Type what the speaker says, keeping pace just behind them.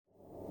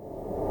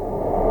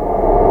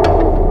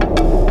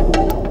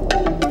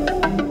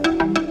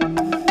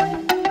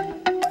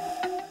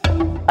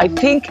I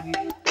think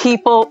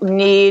people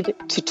need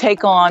to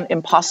take on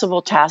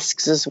impossible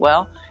tasks as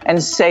well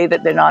and say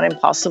that they're not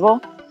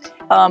impossible.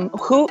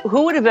 Who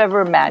would have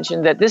ever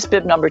imagined that this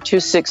bib number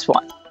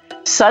 261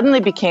 suddenly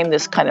became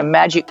this kind of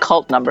magic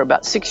cult number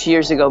about 6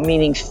 years ago,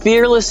 meaning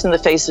fearless in the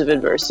face of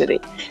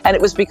adversity. And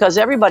it was because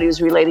everybody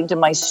was relating to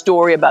my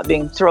story about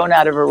being thrown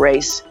out of a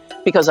race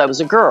because I was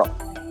a girl.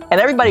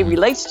 And everybody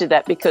relates to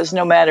that because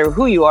no matter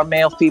who you are,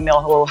 male,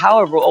 female, or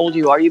however old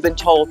you are, you've been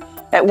told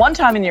at one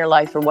time in your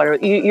life or whatever,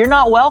 you're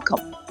not welcome.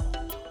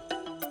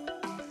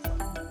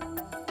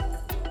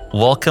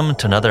 Welcome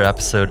to another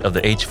episode of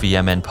the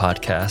HVMN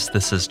podcast.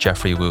 This is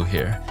Jeffrey Wu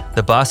here.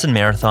 The Boston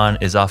Marathon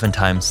is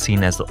oftentimes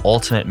seen as the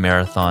ultimate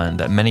marathon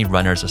that many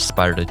runners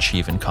aspire to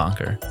achieve and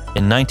conquer.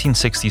 In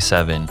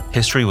 1967,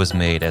 history was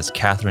made as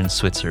Kathrine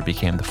Switzer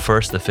became the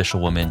first official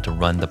woman to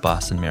run the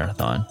Boston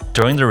Marathon.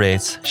 During the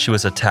race, she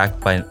was attacked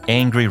by an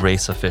angry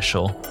race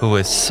official who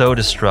was so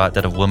distraught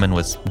that a woman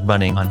was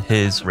running on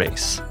his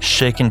race.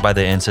 Shaken by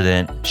the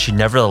incident, she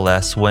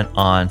nevertheless went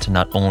on to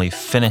not only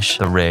finish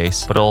the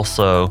race, but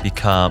also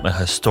become a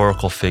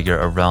historical figure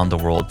around the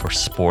world for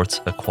sports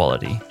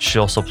equality. She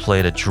also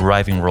played a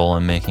driving role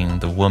in making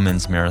the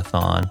women's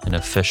marathon an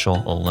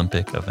official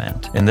Olympic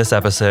event. In this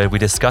episode, we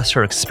discuss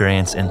her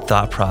experience and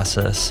thought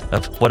process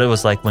of what it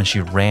was like when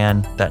she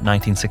ran that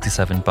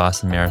 1967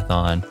 Boston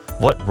Marathon,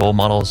 what role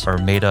models are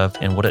made of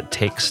and what it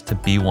takes to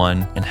be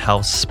one, and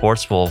how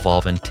sports will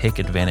evolve and take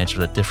advantage of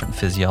the different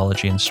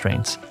physiology and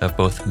strengths of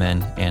both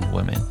men and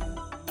women.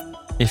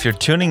 If you're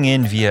tuning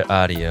in via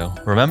audio,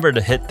 remember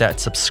to hit that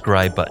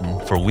subscribe button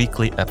for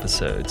weekly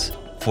episodes.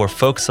 For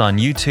folks on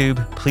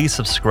YouTube, please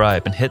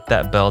subscribe and hit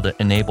that bell to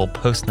enable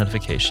post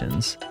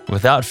notifications.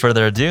 Without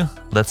further ado,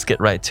 let's get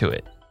right to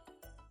it.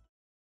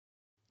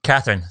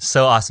 Kathrine,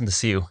 so awesome to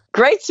see you.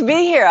 Great to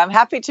be here. I'm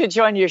happy to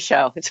join your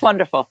show. It's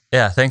wonderful.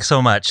 Yeah, thanks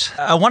so much.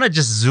 I want to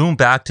just zoom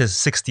back to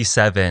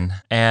 67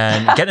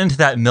 and get into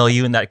that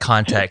milieu and that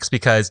context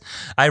because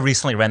I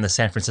recently ran the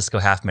San Francisco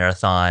Half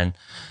Marathon.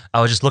 I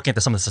was just looking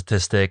at some of the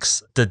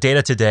statistics. The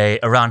data today,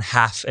 around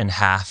half and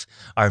half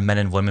are men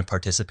and women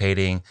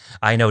participating.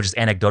 I know just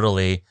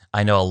anecdotally,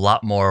 I know a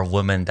lot more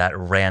women that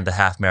ran the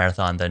half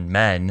marathon than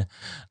men.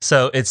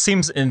 So it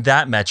seems in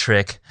that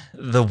metric,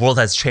 the world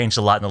has changed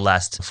a lot in the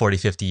last 40,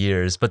 50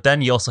 years. But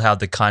then you also have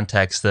the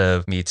context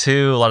of Me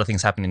Too, a lot of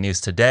things happening in the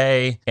news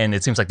today. And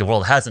it seems like the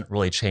world hasn't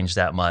really changed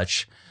that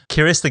much.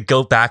 Curious to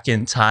go back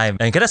in time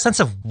and get a sense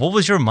of what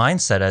was your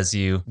mindset as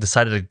you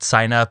decided to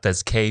sign up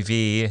as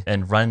KV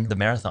and run the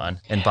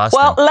marathon in Boston?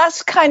 Well,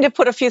 let's kind of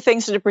put a few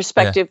things into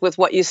perspective with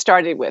what you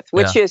started with,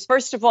 which is,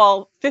 first of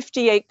all,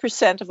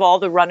 58% of all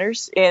the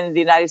runners in the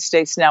United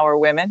States now are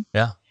women.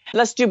 Yeah.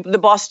 Let's do the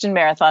Boston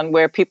Marathon,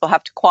 where people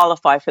have to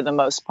qualify for the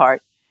most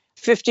part.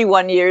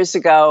 51 years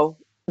ago,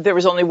 there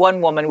was only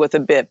one woman with a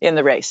bib in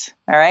the race,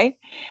 all right?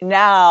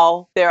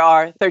 Now there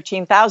are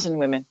 13,000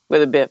 women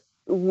with a bib.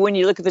 When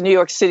you look at the New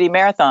York City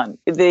Marathon,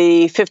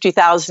 the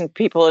 50,000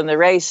 people in the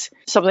race,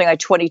 something like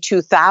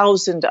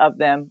 22,000 of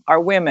them are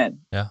women.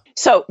 Yeah.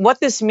 So what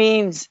this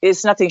means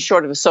is nothing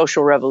short of a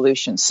social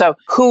revolution. So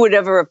who would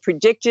ever have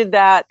predicted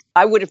that?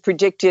 I would have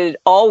predicted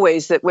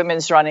always that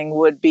women's running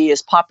would be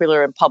as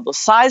popular and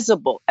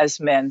publicizable as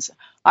men's.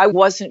 I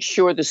wasn't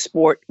sure the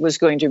sport was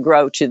going to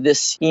grow to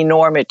this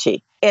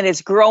enormity. And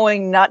it's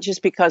growing not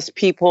just because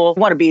people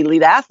want to be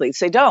elite athletes.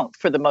 They don't,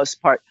 for the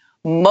most part.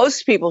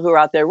 Most people who are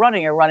out there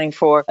running are running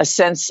for a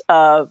sense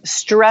of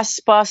stress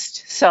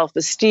bust,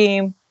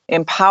 self-esteem,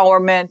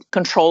 empowerment,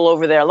 control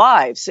over their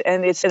lives.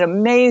 And it's an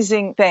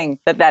amazing thing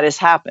that has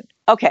happened.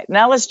 Okay,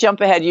 now let's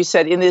jump ahead. You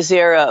said in this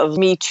era of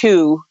Me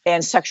Too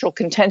and sexual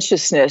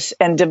contentiousness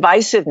and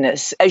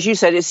divisiveness, as you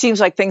said, it seems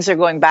like things are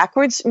going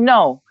backwards.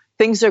 No,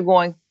 things are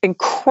going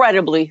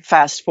incredibly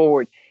fast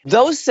forward.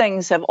 Those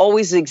things have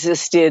always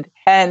existed,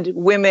 and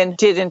women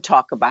didn't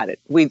talk about it.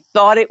 We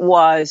thought it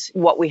was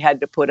what we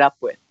had to put up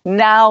with.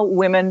 Now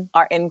women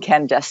are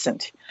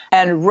incandescent.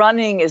 And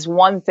running is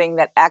one thing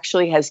that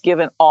actually has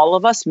given all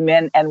of us,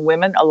 men and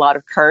women, a lot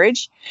of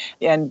courage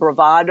and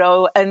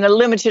bravado and a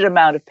limited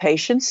amount of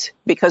patience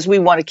because we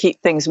want to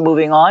keep things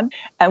moving on.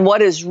 And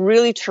what is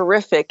really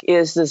terrific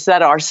is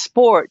that our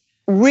sport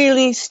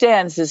really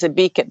stands as a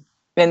beacon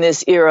in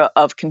this era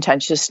of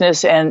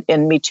contentiousness and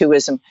in Me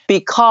Tooism,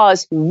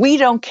 because we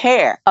don't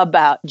care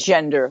about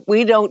gender.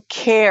 We don't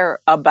care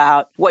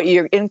about what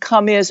your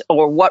income is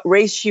or what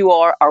race you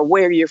are or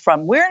where you're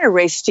from. We're in a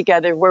race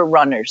together. We're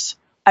runners.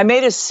 I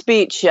made a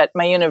speech at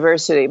my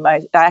university.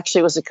 I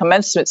actually was a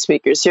commencement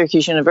speaker at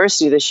Syracuse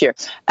University this year.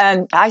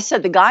 And I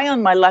said, the guy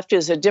on my left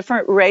is a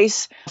different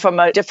race from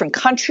a different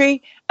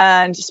country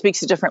and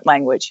speaks a different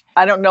language.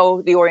 I don't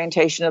know the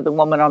orientation of the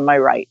woman on my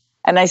right.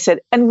 And I said,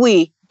 and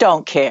we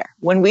don't care.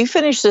 When we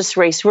finish this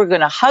race, we're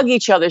going to hug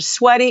each other,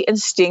 sweaty and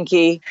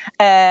stinky,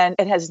 and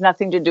it has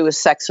nothing to do with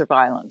sex or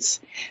violence.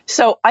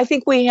 So I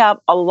think we have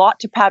a lot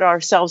to pat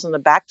ourselves on the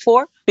back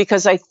for,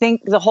 because I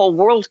think the whole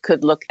world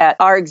could look at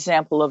our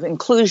example of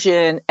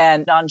inclusion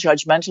and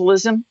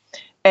non-judgmentalism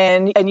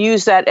and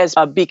use that as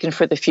a beacon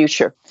for the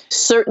future.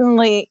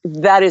 Certainly,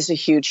 that is a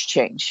huge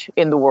change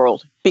in the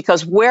world,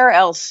 because where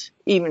else,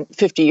 even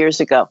 50 years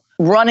ago,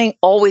 running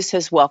always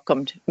has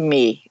welcomed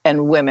me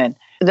and women.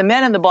 The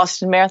men in the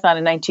Boston Marathon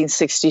in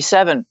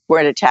 1967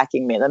 weren't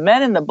attacking me. The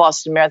men in the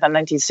Boston Marathon in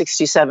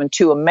 1967,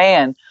 to a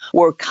man,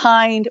 were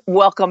kind,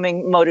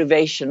 welcoming,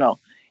 motivational.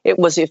 It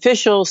was the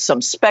officials,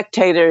 some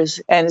spectators,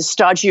 and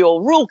stodgy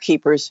old rule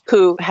keepers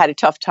who had a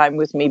tough time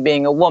with me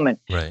being a woman.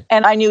 Right.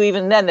 And I knew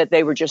even then that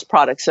they were just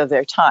products of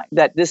their time,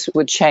 that this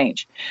would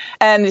change.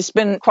 And it's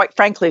been, quite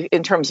frankly,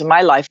 in terms of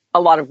my life,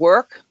 a lot of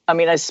work. I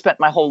mean, I spent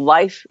my whole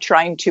life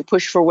trying to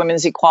push for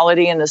women's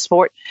equality in the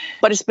sport,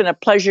 but it's been a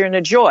pleasure and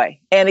a joy.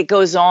 And it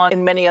goes on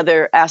in many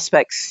other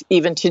aspects,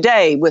 even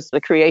today, with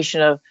the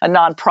creation of a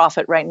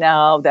nonprofit right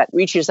now that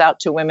reaches out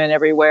to women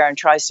everywhere and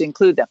tries to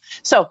include them.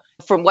 So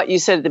from what you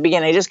said at the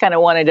beginning, I just kind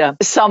of wanted to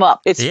sum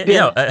up. It's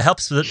been it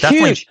helps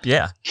definitely.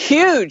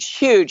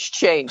 Huge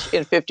change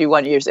in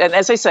 51 years. And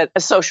as I said, a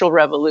social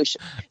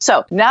revolution.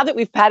 So now that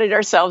we've patted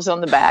ourselves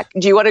on the back,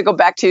 do you want to go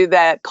back to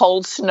that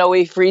cold,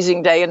 snowy,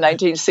 freezing day in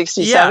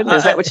 1967?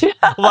 Is that what you...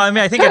 Well, I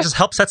mean, I think it just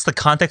helps sets the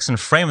context and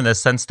frame in the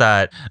sense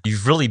that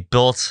you've really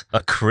built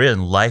a career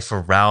and life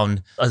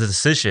around a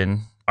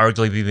decision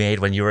arguably be made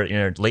when you were in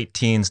your late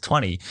teens,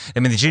 20. I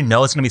mean, did you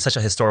know it's going to be such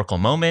a historical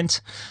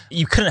moment?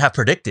 You couldn't have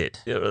predicted.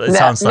 It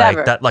sounds like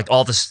never. that, like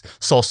all this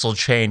social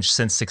change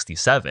since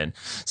 67.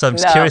 So I'm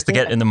just curious to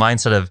get in the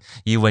mindset of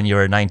you when you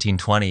were 19,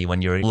 20,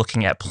 when you were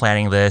looking at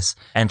planning this,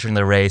 entering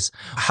the race.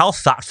 How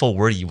thoughtful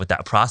were you with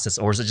that process?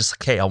 Or was it just,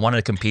 okay, I wanted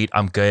to compete,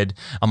 I'm good,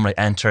 I'm going to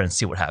enter and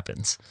see what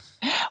happens?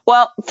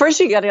 Well, first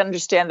you got to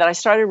understand that I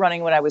started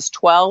running when I was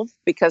 12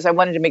 because I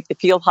wanted to make the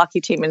field hockey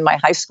team in my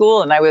high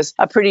school. And I was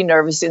a pretty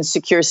nervous,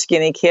 insecure,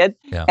 skinny kid.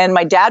 Yeah. And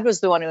my dad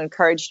was the one who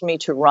encouraged me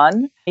to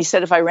run. He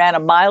said if I ran a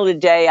mile a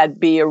day, I'd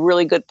be a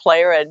really good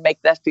player and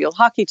make that field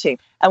hockey team.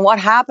 And what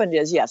happened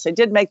is, yes, I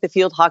did make the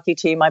field hockey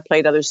team. I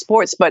played other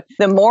sports. But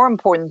the more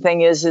important thing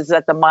is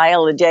that the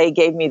mile a day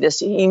gave me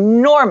this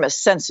enormous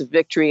sense of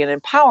victory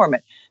and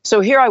empowerment. So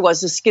here I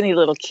was, a skinny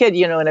little kid,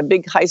 in a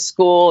big high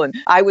school, and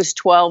I was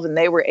 12 and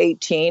they were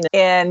 18.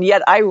 And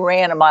yet I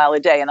ran a mile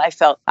a day and I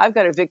felt I've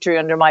got a victory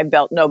under my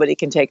belt nobody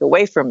can take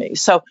away from me.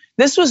 So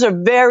this was a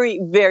very,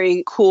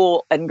 very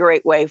cool and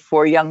great way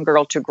for a young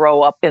girl to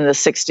grow up in the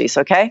 60s.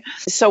 Okay.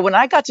 So when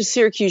I got to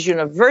Syracuse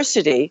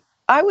University,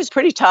 I was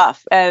pretty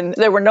tough. And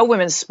there were no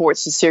women's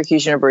sports at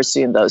Syracuse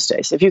University in those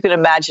days, if you can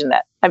imagine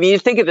that. I mean, you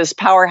think of this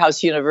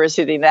powerhouse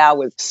university now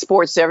with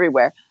sports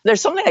everywhere.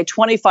 There's something like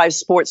 25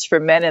 sports for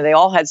men, and they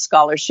all had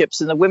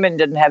scholarships, and the women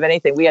didn't have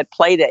anything. We had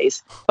play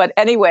days. But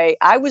anyway,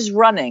 I was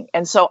running.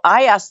 And so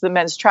I asked the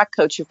men's track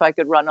coach if I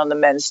could run on the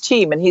men's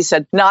team. And he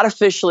said, not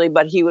officially,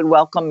 but he would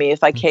welcome me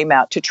if I came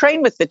out to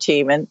train with the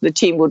team, and the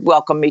team would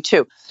welcome me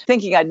too,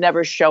 thinking I'd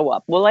never show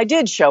up. Well, I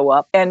did show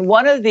up. And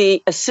one of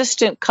the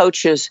assistant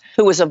coaches,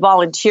 who was a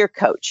volunteer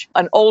coach,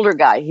 an older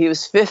guy, he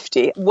was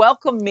 50,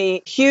 welcomed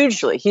me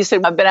hugely. He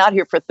said, I've been out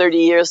here for 30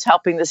 years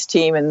helping this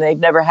team, and they've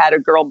never had a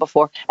girl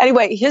before.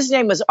 Anyway, his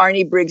name was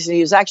Arnie Briggs, and he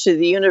was actually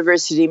the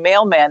university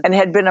mailman and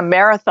had been a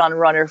marathon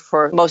runner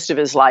for most of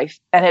his life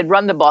and had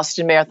run the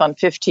Boston Marathon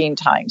 15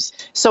 times.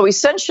 So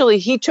essentially,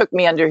 he took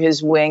me under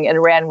his wing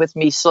and ran with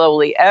me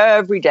slowly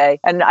every day.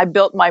 And I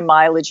built my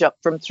mileage up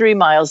from 3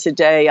 miles a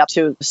day up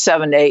to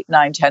 7, 8,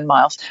 9, 10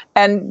 miles.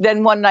 And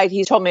then one night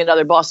he told me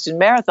another Boston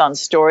Marathon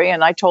story,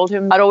 and I told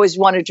him I'd always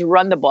wanted to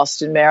run the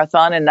Boston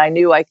Marathon and I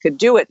knew I could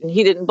do it. And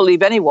he didn't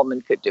believe any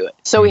woman could do it.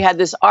 So we had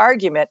this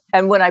argument.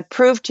 And when I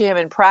proved to him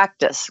in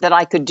practice that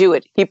I could do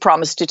it, he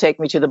promised to take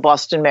me to the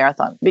Boston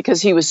Marathon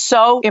because he was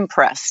so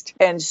impressed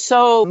and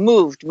so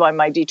moved by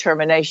my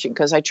determination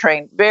because I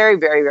trained very,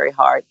 very, very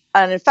hard.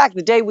 And in fact,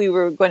 the day we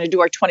were going to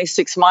do our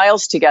 26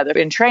 miles together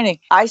in training,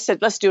 I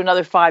said, let's do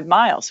another 5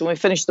 miles. When we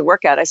finished the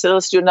workout, I said,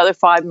 let's do another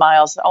 5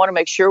 miles. I want to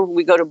make sure when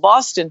we go to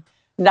Boston,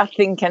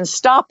 nothing can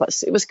stop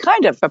us. It was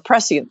kind of a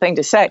prescient thing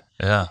to say.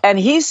 Yeah. And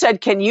he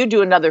said, can you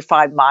do another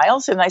 5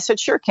 miles? And I said,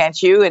 sure,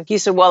 can't you? And he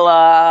said, well,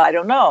 I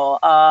don't know.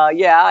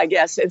 Yeah, I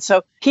guess. And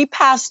so he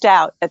passed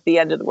out at the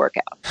end of the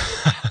workout.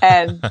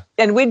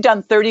 and we'd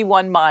done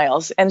 31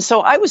 miles. And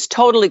so I was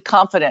totally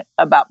confident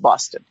about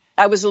Boston.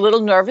 I was a little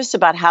nervous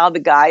about how the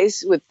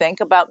guys would think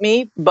about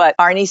me, but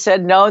Arnie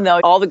said, no,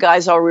 all the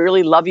guys all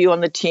really love you on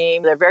the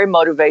team. They're very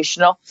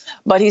motivational.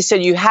 But he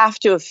said, you have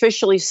to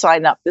officially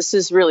sign up. This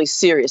is really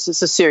serious.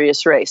 It's a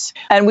serious race.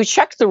 And we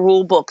checked the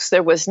rule books.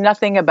 There was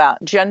nothing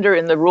about gender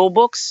in the rule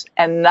books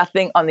and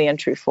nothing on the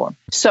entry form.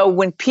 So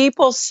when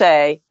people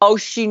say, oh,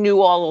 she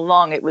knew all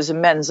along it was a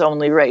men's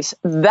only race,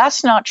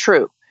 that's not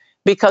true.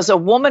 Because a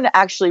woman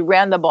actually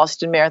ran the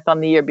Boston Marathon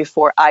the year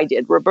before I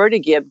did. Roberta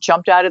Gibb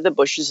jumped out of the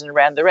bushes and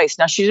ran the race.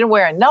 Now, she didn't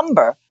wear a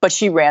number, but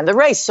she ran the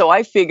race. So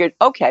I figured,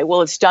 okay,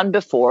 well, it's done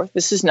before.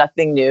 This is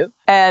nothing new.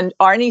 And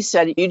Arnie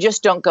said, you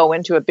just don't go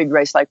into a big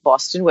race like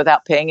Boston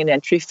without paying an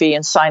entry fee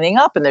and signing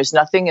up. And there's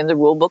nothing in the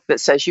rule book that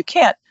says you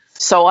can't.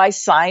 So I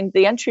signed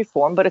the entry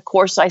form, but of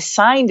course I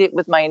signed it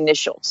with my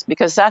initials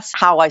because that's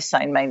how I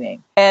signed my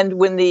name. And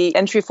when the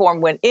entry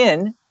form went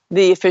in,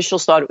 the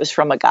officials thought it was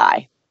from a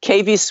guy.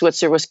 KV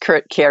Switzer was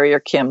Kurt, Carrie, or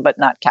Kim, but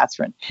not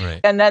Kathrine. Right.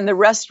 And then the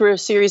rest were a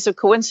series of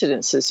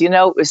coincidences. It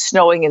was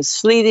snowing and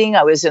sleeting.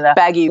 I was in a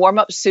baggy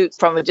warm-up suit.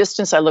 From a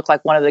distance, I looked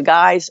like one of the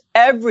guys.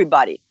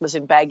 Everybody was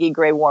in baggy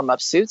gray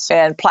warm-up suits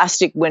and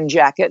plastic wind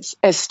jackets,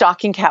 and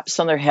stocking caps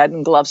on their head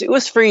and gloves. It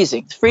was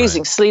freezing,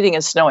 Right. sleeting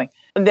and snowing.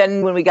 And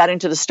then when we got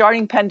into the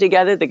starting pen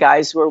together, the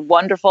guys were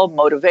wonderful,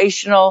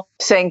 motivational,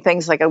 saying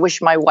things like, I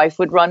wish my wife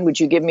would run. Would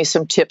you give me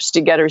some tips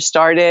to get her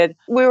started?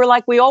 We were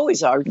like we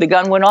always are. The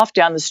gun went off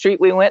down the street.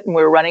 We went and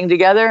we were running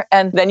together.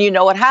 And then you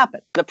know what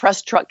happened. The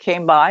press truck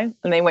came by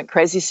and they went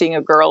crazy seeing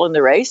a girl in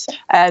the race.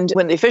 And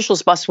when the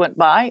officials bus went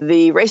by,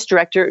 the race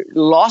director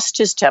lost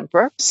his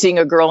temper, seeing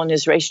a girl in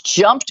his race,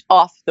 jumped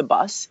off the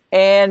bus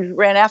and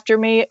ran after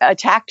me,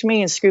 attacked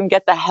me and screamed,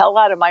 get the hell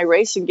out of my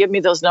race and give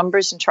me those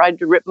numbers, and tried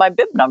to rip my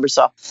bib numbers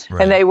off.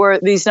 Right. And they were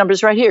these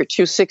numbers right here,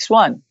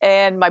 261.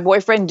 And my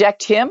boyfriend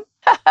decked him,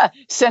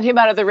 sent him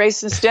out of the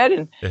race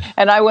instead,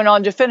 and I went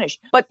on to finish.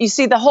 But you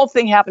see, the whole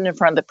thing happened in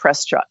front of the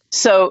press truck.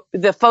 So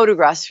the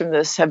photographs from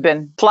this have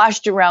been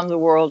flashed around the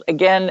world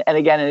again and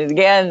again and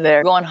again.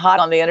 They're going hot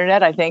on the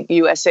internet. I think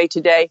USA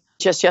Today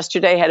just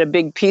yesterday had a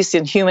big piece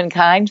in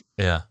Humankind.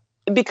 Yeah.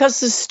 Because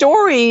the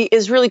story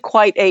is really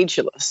quite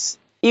ageless.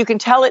 You can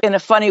tell it in a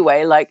funny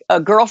way, like a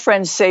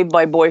girlfriend saved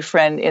by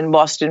boyfriend in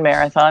Boston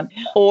Marathon.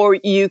 Or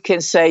you can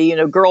say,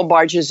 girl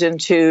barges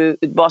into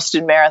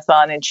Boston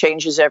Marathon and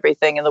changes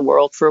everything in the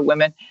world for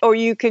women. Or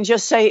you can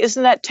just say,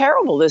 isn't that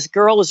terrible? This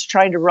girl is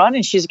trying to run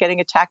and she's getting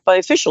attacked by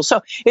officials.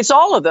 So it's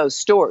all of those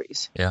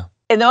stories. Yeah.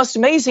 And the most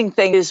amazing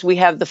thing is we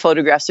have the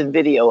photographs and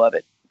video of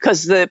it,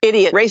 because the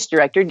idiot race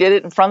director did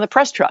it in front of the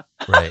press truck.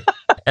 Right.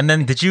 And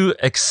then did you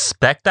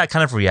expect that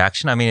kind of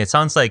reaction? I mean, it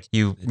sounds like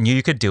you knew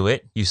you could do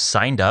it. You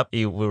signed up.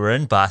 You were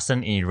in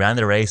Boston and you ran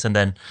the race, and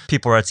then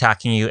people were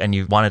attacking you and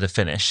you wanted to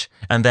finish.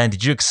 And then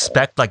did you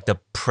expect like the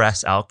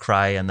press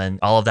outcry and then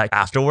all of that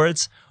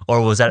afterwards? Or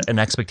was that an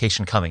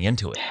expectation coming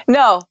into it?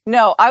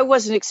 No, I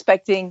wasn't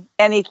expecting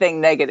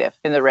anything negative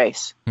in the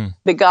race.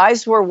 The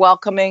guys were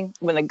welcoming.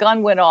 When the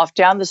gun went off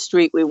down the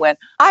street, we went.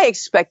 I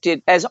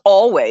expected, as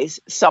always,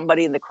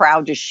 somebody in the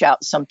crowd to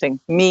shout something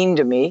mean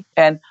to me.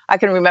 And I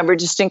can remember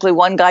distinctly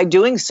one guy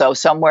doing so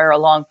somewhere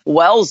along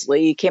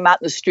Wellesley. He came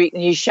out in the street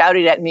and he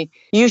shouted at me,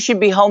 "You should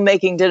be home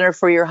making dinner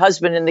for your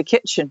husband in the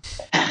kitchen."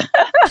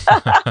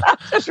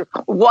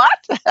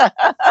 What?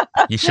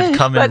 You should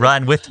come and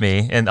run with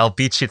me and I'll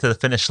beat you to the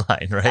finish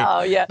line, right?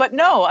 Oh, yeah. But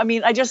no, I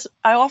mean,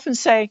 I often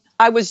say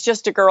I was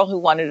just a girl who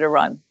wanted to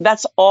run.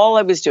 That's all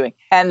I was doing.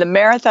 And the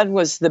marathon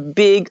was the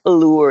big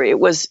allure.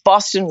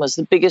 Boston was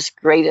the biggest,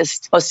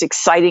 greatest, most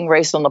exciting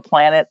race on the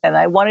planet. And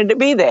I wanted to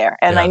be there.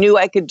 And I knew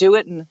I could do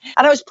it. And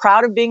I was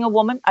proud of being a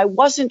woman. I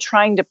wasn't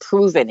trying to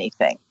prove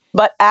anything.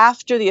 But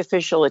after the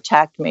official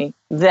attacked me,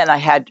 then I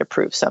had to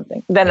prove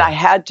something. Then I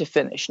had to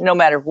finish, no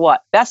matter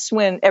what. That's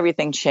when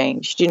everything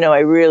changed. I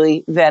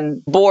really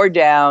then bore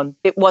down.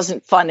 It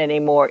wasn't fun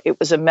anymore. It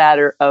was a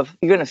matter of,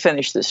 you're going to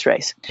finish this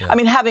race. Yeah. I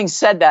mean, having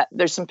said that,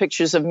 there's some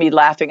pictures of me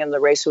laughing in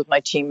the race with my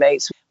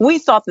teammates. We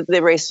thought that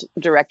the race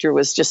director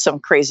was just some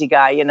crazy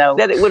guy,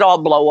 that it would all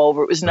blow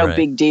over. It was no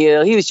big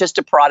deal. He was just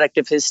a product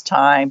of his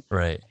time.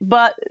 Right.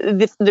 But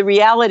the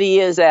reality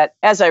is that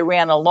as I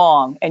ran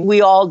along, and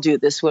we all do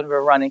this when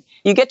we're running,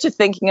 you get to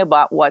thinking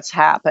about what's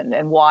happened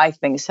and why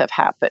things have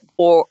happened,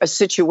 or a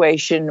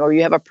situation, or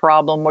you have a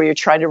problem, or you're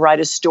trying to write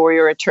a story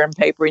or a term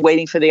paper and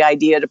waiting for the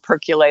idea to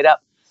percolate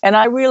up. And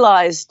I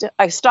realized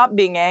I stopped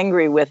being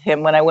angry with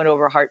him when I went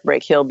over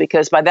Heartbreak Hill,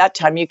 because by that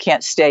time you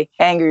can't stay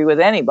angry with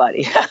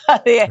anybody.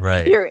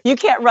 Right. You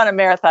can't run a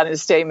marathon and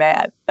stay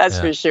mad. That's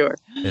for sure.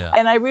 Yeah.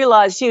 And I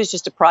realized he was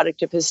just a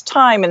product of his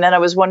time. And then I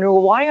was wondering,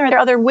 well, why aren't there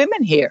other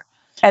women here?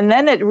 And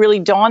then it really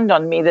dawned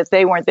on me that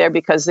they weren't there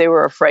because they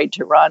were afraid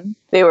to run.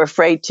 They were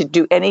afraid to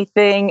do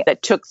anything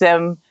that took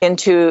them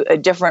into a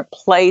different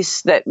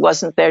place that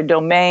wasn't their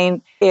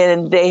domain.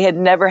 And they had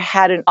never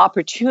had an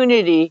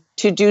opportunity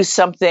to do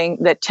something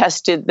that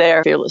tested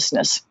their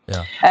fearlessness.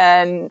 Yeah.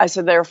 And I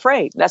said, they're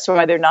afraid. That's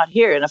why they're not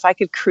here. And if I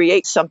could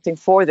create something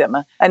for them,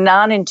 a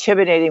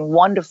non-intimidating,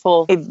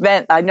 wonderful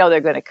event, I know they're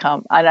going to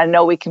come. And I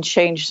know we can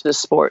change the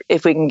sport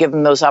if we can give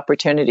them those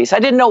opportunities. I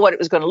didn't know what it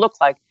was going to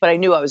look like, but I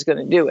knew I was going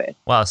to do it.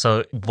 Wow.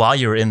 So while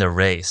you were in the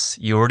race,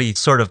 you were already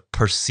sort of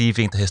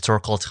perceiving the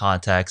historical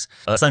context,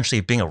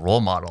 essentially being a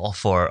role model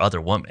for other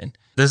women.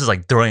 This is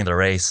like during the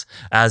race,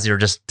 as you're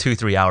just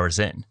 2-3 hours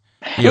in.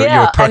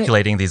 You're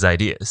percolating these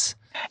ideas.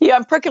 Yeah,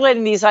 I'm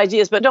percolating these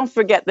ideas, but don't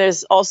forget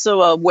there's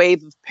also a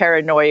wave of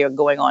paranoia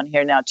going on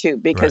here now too,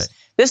 because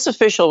this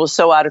official was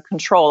so out of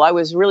control. I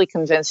was really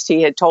convinced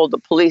he had told the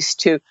police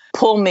to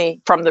pull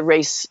me from the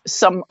race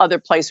some other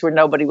place where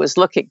nobody was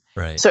looking.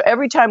 Right. So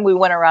every time we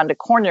went around a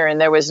corner and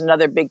there was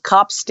another big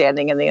cop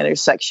standing in the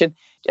intersection,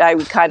 I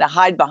would kind of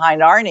hide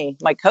behind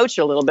Arnie, my coach,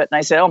 a little bit. And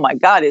I said, oh my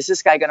God, is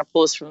this guy going to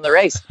pull us from the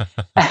race?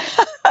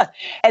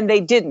 And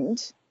they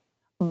didn't.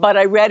 But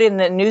I read in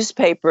the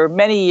newspaper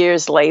many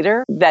years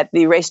later that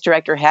the race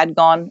director had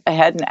gone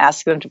ahead and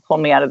asked them to pull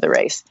me out of the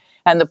race.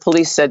 And the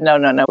police said, no,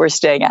 we're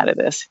staying out of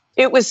this.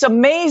 It was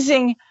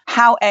amazing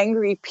how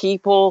angry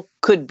people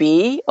could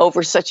be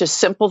over such a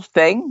simple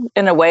thing,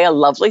 in a way, a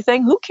lovely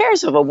thing. Who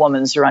cares if a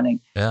woman's running?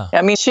 Yeah.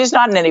 I mean, she's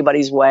not in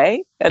anybody's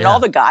way. And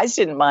all the guys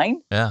didn't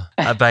mind. Yeah.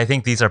 But I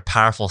think these are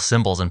powerful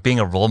symbols. And being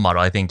a role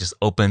model, I think, just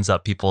opens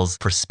up people's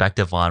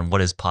perspective on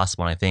what is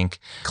possible. And I think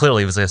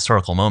clearly it was a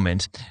historical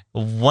moment.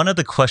 One of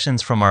the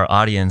questions from our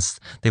audience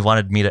they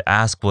wanted me to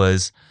ask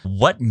was,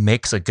 what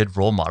makes a good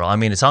role model? I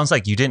mean, it sounds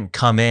like you didn't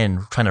come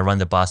in trying to run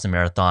the Boston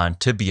Marathon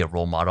to be a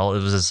role model.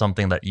 It was just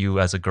something that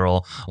you as a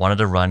girl wanted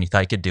to run. You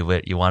thought you could do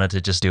it. You wanted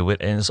to just do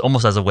it. And it's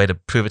almost as a way to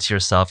prove it to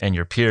yourself and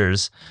your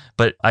peers.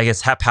 But I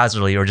guess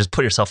haphazardly, or just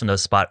put yourself in the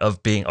spot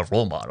of being a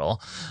role model.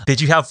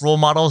 Did you have role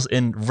models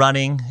in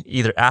running,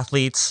 either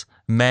athletes,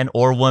 men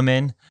or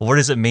women? What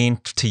does it mean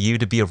to you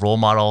to be a role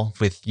model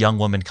with young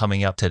women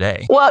coming up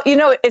today? Well,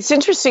 it's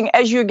interesting.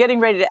 As you're getting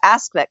ready to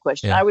ask that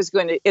question, I was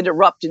going to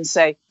interrupt and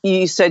say,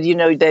 you said,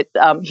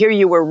 that here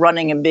you were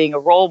running and being a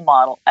role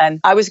model. And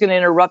I was going to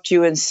interrupt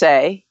you and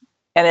say,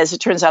 and as it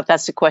turns out,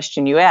 that's the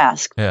question you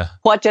asked. Yeah.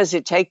 What does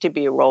it take to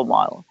be a role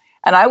model?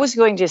 And I was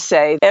going to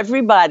say,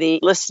 everybody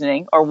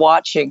listening or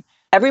watching,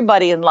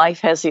 everybody in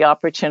life has the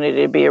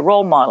opportunity to be a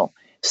role model.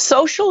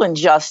 Social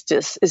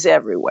injustice is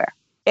everywhere.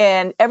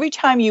 And every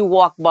time you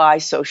walk by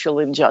social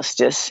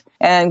injustice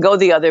and go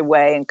the other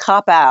way and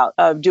cop out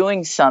of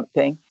doing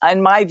something,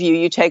 in my view,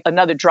 you take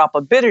another drop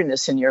of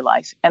bitterness in your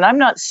life. And I'm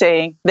not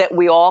saying that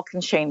we all can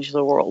change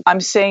the world.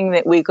 I'm saying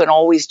that we can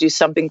always do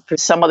something for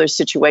some other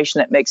situation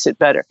that makes it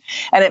better.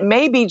 And it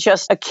may be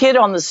just a kid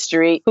on the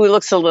street who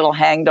looks a little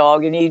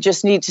hangdog, and you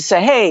just need to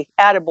say, hey,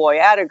 attaboy,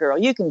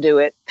 attagirl, you can do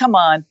it. Come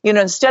on.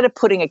 Instead of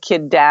putting a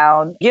kid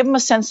down, give them a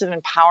sense of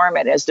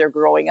empowerment as they're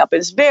growing up.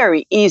 It's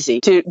very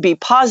easy to be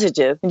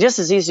positive, and just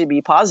as easy to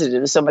be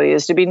positive to somebody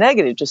as to be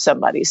negative to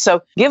somebody.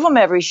 So give them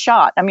every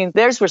shot. I mean,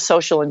 there's where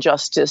social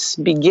injustice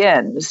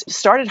begins.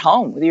 Start at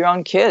home with your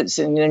own kids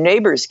and your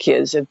neighbors'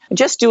 kids, and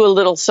just do a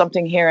little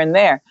something here and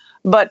there.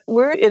 But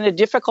we're in a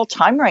difficult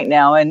time right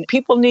now, and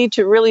people need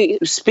to really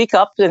speak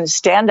up and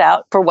stand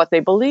out for what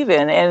they believe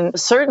in. And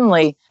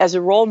certainly, as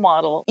a role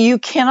model, you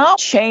cannot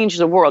change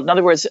the world. In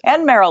other words,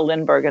 Anne Merrill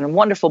Lindbergh, in a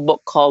wonderful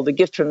book called The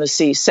Gift from the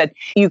Sea, said,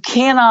 you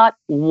cannot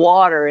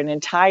water an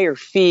entire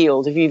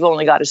field if you've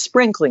only got a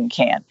sprinkling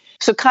can.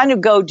 So kind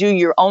of go do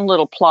your own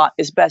little plot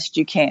as best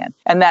you can.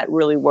 And that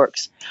really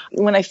works.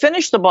 When I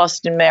finished the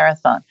Boston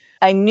Marathon,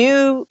 I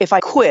knew if I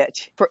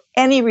quit for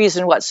any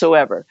reason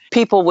whatsoever,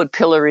 people would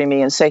pillory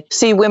me and say,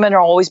 see, women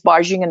are always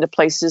barging into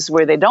places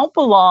where they don't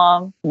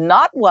belong,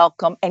 not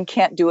welcome, and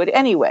can't do it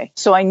anyway.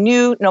 So I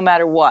knew no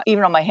matter what,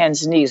 even on my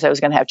hands and knees, I was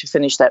going to have to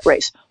finish that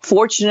race.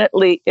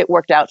 Fortunately, it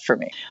worked out for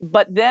me.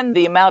 But then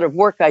the amount of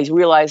work I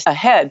realized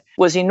ahead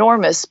was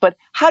enormous. But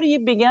how do you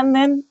begin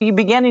then? You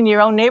begin in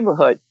your own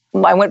neighborhood.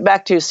 I went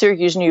back to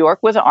Syracuse, New York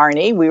with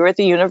Arnie. We were at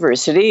the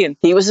university, and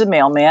he was a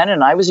mailman,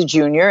 and I was a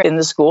junior in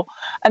the school.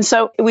 And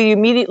so we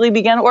immediately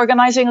began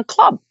organizing a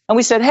club. And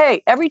we said,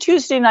 hey, every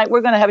Tuesday night,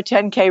 we're going to have a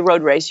 10K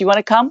road race. You want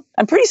to come?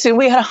 And pretty soon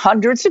we had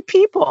hundreds of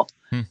people.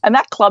 And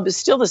that club is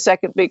still the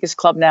second biggest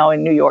club now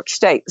in New York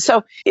State.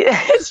 So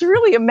it's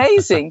really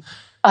amazing.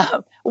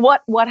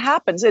 What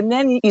happens? And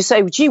then you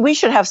say, gee, we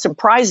should have some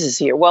prizes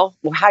here. Well,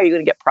 how are you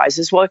going to get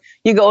prizes? Well,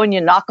 you go and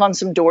you knock on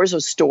some doors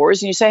of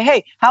stores and you say,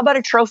 hey, how about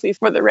a trophy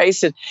for the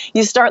race? And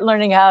you start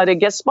learning how to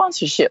get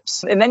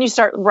sponsorships. And then you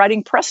start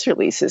writing press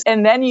releases.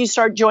 And then you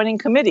start joining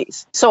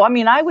committees. So, I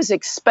mean, I was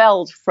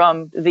expelled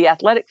from the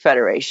Athletic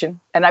Federation,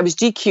 and I was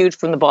DQ'd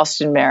from the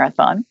Boston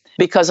Marathon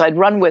because I'd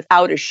run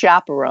without a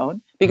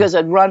chaperone, because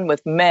I'd run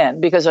with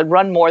men, because I'd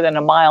run more than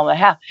a mile and a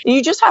half.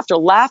 You just have to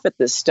laugh at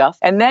this stuff.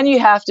 And then you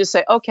have to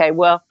say, okay,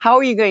 well, how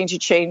are you going to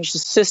change the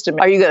system?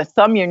 Are you going to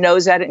thumb your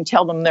nose at it and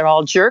tell them they're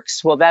all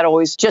jerks? Well, that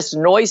always just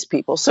annoys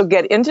people. So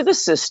get into the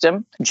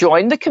system,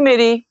 join the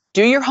committee,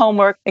 do your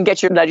homework, and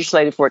get your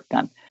legislative work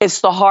done.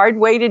 It's the hard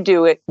way to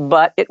do it,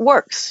 but it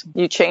works.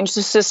 You change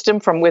the system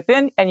from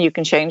within, and you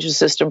can change the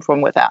system from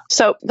without.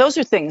 So those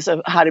are things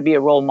of how to be a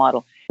role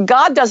model.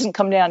 God doesn't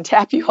come down,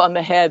 tap you on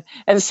the head,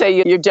 and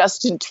say you're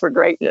destined for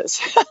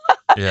greatness.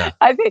 Yeah.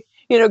 I think,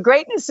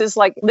 greatness is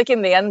like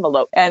licking the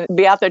envelope and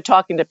be out there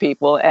talking to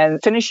people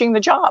and finishing the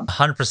job.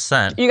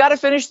 100%. You got to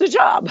finish the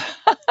job.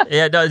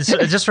 Yeah, no, it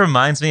just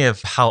reminds me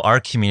of how our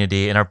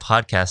community and our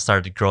podcast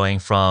started growing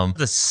from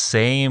the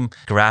same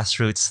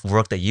grassroots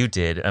work that you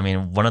did. I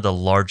mean, one of the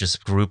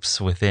largest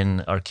groups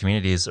within our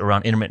community is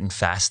around intermittent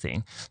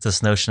fasting. It's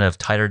this notion of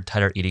tighter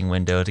eating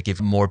window to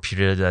give more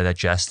period to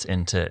digest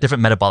into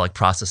different metabolic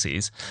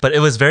processes. But it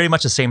was very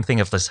much the same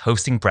thing of this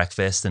hosting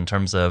breakfast in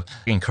terms of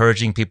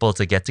encouraging people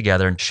to get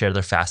together and share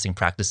their fasting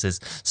practices,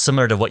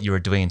 similar to what you were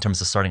doing in terms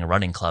of starting a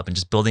running club and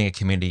just building a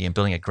community and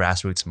building a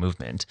grassroots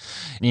movement.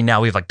 And now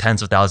we have like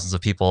tens of thousands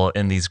of people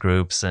in these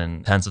groups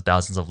and tens of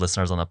thousands of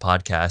listeners on the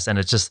podcast. And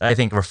it just, I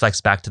think,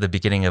 reflects back to the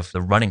beginning of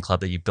the running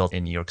club that you built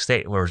in New York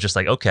State, where it's just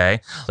like,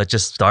 okay, let's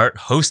just start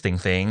hosting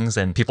things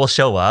and people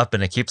show up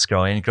and it keeps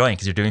growing and growing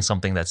because you're doing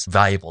something that's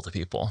valuable to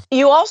people.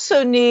 You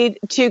also need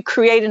to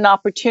create an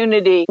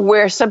opportunity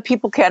where some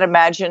people can't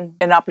imagine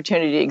an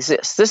opportunity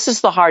exists. This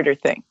is the harder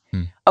thing.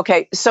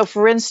 Okay, so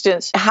for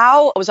instance,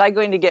 how was I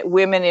going to get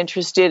women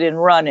interested in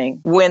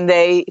running when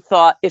they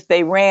thought if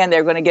they ran,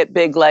 they're going to get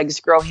big legs,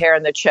 grow hair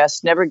in their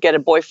chest, never get a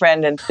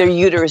boyfriend, and their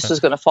uterus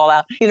is going to fall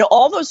out?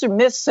 All those are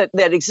myths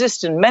that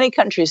exist in many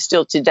countries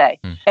still today,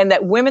 and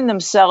that women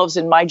themselves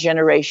in my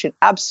generation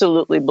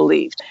absolutely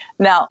believed.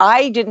 Now,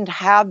 I didn't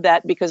have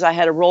that because I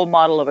had a role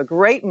model of a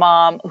great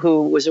mom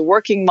who was a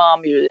working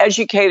mom, she was an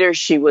educator,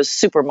 she was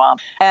super mom.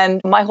 And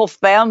my whole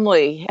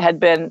family had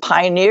been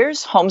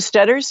pioneers,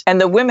 homesteaders, and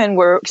the women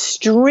were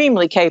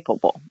extremely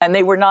capable, and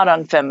they were not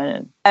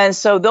unfeminine. And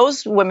so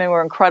those women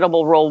were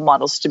incredible role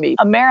models to me.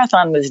 A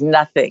marathon was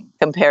nothing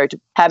compared to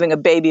having a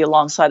baby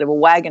alongside of a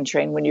wagon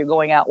train when you're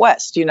going out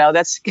west.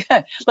 That's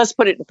let's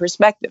put it in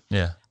perspective.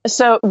 Yeah.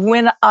 So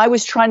when I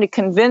was trying to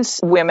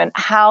convince women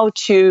how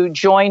to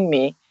join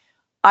me,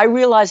 I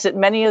realized that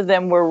many of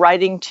them were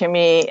writing to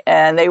me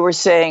and they were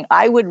saying,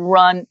 I would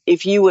run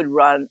if you would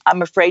run.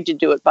 I'm afraid to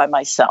do it by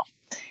myself.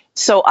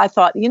 So I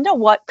thought, you know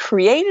what?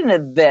 Create an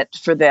event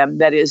for them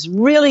that is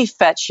really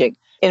fetching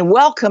and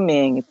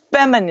welcoming,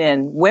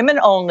 feminine, women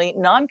only,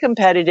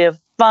 non-competitive,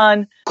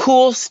 fun,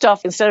 cool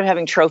stuff. Instead of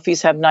having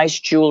trophies, have nice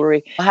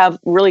jewelry, have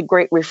really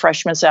great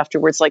refreshments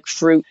afterwards, like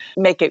fruit,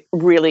 make it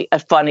really a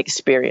fun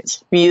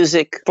experience.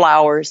 Music,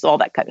 flowers, all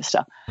that kind of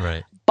stuff.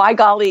 Right. By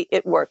golly,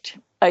 it worked.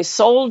 I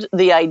sold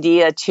the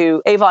idea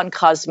to Avon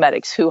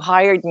Cosmetics, who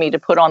hired me to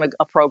put on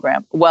a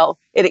program. Well,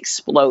 it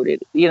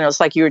exploded. It's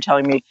like you were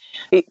telling me.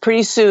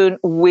 Pretty soon,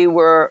 we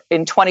were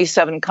in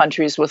 27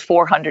 countries with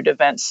 400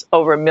 events,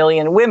 over 1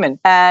 million women.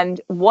 And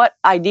what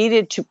I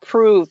needed to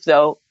prove,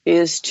 though,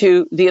 is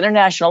to the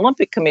International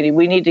Olympic Committee,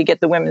 we need to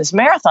get the women's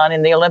marathon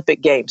in the Olympic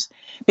Games,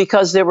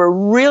 because there were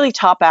really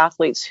top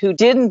athletes who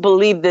didn't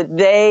believe that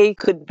they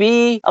could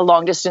be a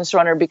long distance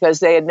runner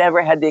because they had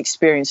never had the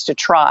experience to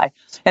try.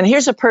 And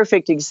here's a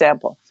perfect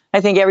example. I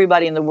think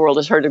everybody in the world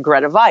has heard of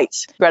Greta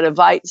Weitz. Greta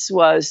Weitz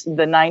was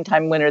the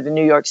 9-time winner of the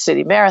New York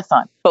City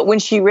Marathon. But when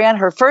she ran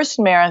her first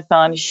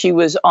marathon, she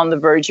was on the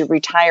verge of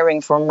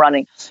retiring from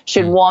running. She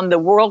had won the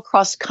World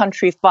Cross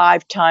Country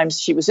 5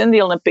 times. She was in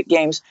the Olympic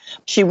Games.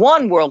 She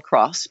won World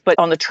Cross, but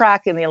on the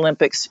track in the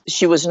Olympics,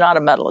 she was not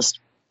a medalist.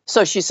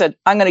 So she said,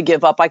 I'm going to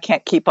give up. I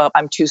can't keep up.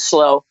 I'm too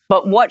slow.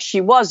 But what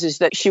she was is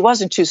that she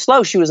wasn't too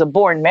slow. She was a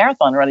born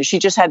marathon runner. She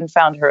just hadn't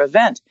found her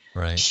event.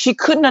 Right. She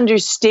couldn't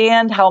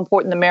understand how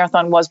important the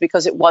marathon was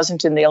because it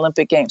wasn't in the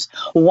Olympic Games.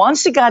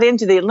 Once it got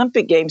into the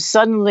Olympic Games,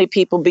 suddenly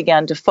people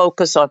began to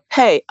focus on,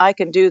 hey, I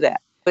can do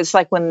that. It's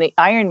like when the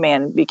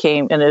Ironman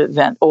became an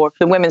event, or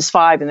the women's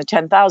 5 and the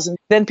 10,000.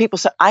 Then people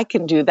said, I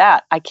can do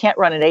that. I can't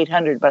run an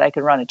 800, but I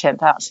can run a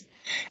 10,000.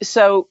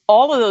 So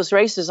all of those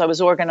races I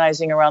was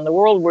organizing around the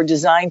world were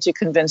designed to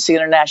convince the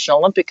International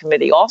Olympic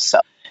Committee also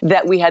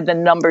that we had the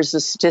numbers, the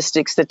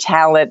statistics, the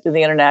talent, and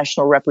the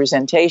international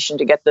representation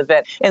to get the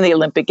event in the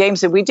Olympic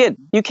Games. And we did.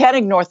 You can't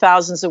ignore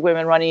thousands of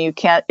women running. You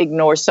can't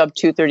ignore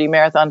sub-2:30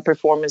 marathon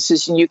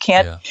performances. And you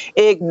can't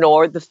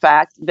ignore the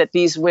fact that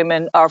these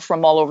women are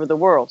from all over the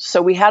world.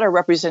 So we had a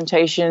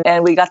representation,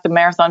 and we got the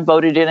marathon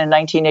voted in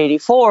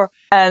 1984.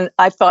 And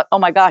I thought, oh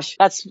my gosh,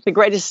 that's the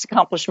greatest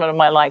accomplishment of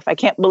my life. I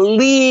can't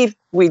believe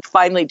we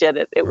finally did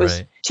it. It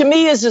was, to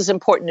me, is as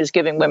important as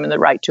giving women the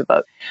right to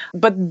vote.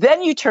 But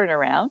then you turn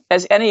around,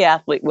 as any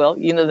athlete will,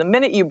 the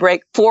minute you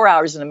break 4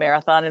 hours in a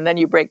marathon, and then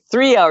you break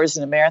 3 hours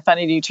in a marathon,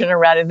 and you turn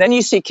around, and then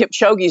you see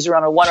Kipchoge's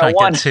run a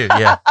 101. Too.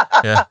 Yeah.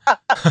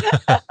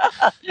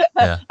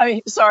 I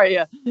mean, sorry,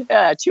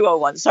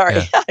 201. Sorry,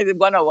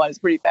 101 is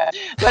pretty bad.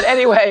 But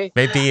anyway,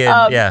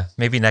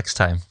 maybe next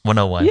time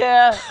 101.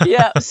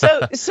 Yeah.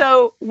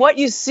 So what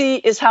you see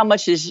is how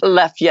much is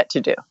left yet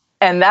to do.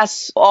 And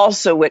that's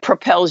also what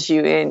propels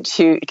you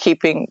into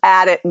keeping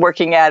at it,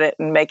 working at it,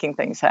 and making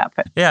things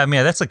happen. Yeah, I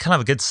mean, that's a kind of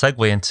a good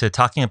segue into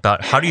talking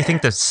about how do you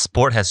think the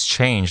sport has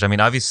changed? I mean,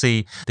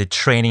 obviously, the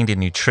training, the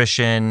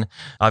nutrition,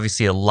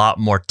 obviously a lot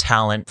more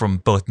talent from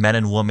both men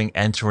and women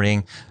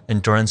entering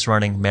endurance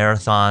running,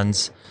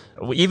 marathons.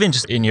 Even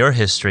just in your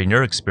history, in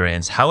your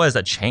experience, how has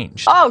that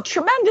changed? Oh,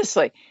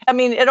 tremendously. I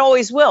mean, it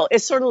always will.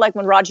 It's sort of like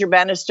when Roger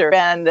Bannister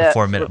ran the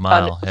 4-minute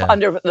mile.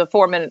 Under the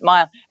 4-minute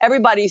mile.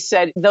 Everybody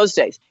said those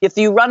days, if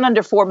you run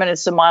under 4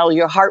 minutes a mile,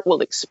 your heart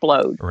will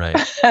explode. Right.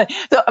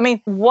 So, I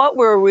mean, what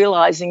we're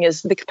realizing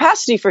is the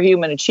capacity for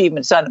human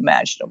achievement is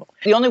unimaginable.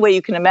 The only way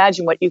you can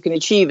imagine what you can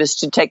achieve is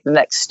to take the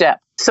next step.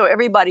 So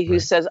everybody who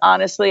says,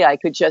 honestly, I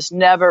could just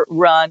never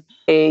run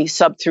a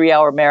sub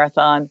 3-hour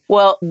marathon,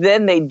 well,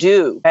 then they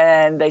do.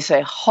 And they say,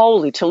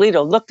 holy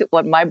Toledo, look at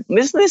what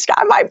this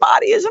guy, my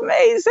body is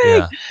amazing.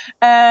 Yeah.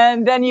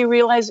 And then you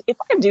realize, if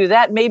I do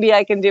that, maybe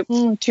I can do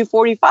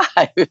 245.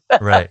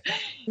 Right.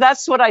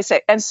 That's what I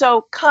say. And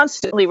so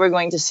constantly we're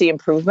going to see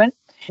improvement.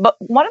 But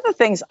one of the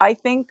things I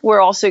think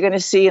we're also going to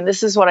see, and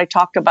this is what I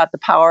talked about, the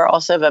power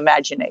also of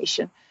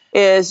imagination,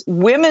 is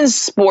women's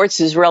sports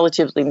is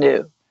relatively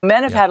new.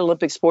 Men have had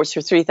Olympic sports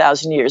for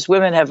 3,000 years.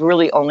 Women have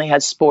really only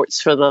had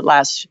sports for the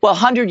last,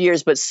 100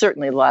 years, but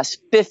certainly the last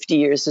 50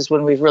 years is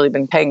when we've really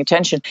been paying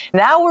attention.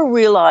 Now we're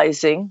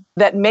realizing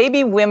that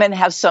maybe women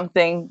have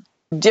something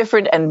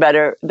different and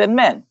better than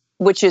men.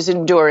 which is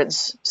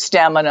endurance,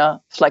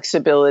 stamina,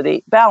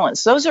 flexibility,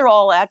 balance. Those are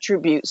all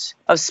attributes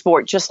of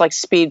sport, just like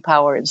speed,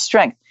 power, and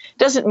strength.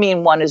 Doesn't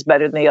mean one is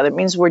better than the other. It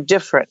means we're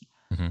different.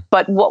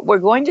 But what we're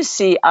going to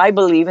see, I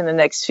believe, in the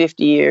next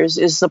 50 years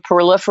is the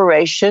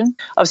proliferation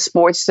of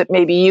sports that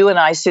maybe you and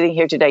I sitting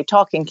here today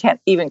talking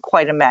can't even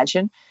quite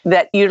imagine,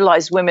 that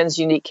utilize women's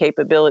unique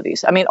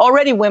capabilities. I mean,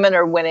 already women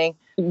are winning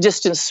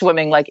distance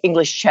swimming like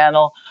English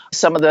Channel,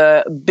 some of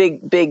the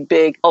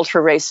big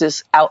ultra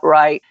races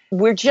outright.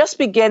 We're just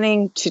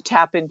beginning to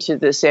tap into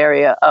this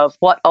area of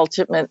what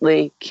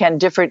ultimately can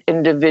different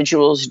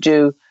individuals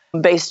do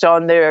based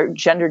on their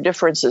gender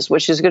differences,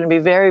 which is going to be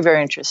very,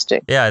 very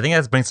interesting. Yeah, I think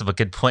that brings up a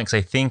good point, because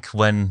I think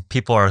when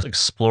people are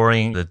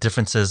exploring the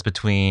differences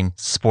between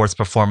sports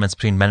performance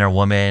between men or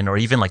women, or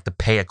even like the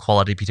pay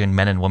equality between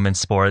men and women's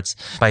sports,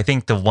 but I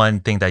think the one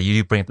thing that you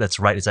do bring up that's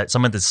right is that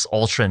some of this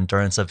ultra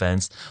endurance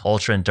events,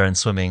 ultra endurance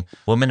swimming,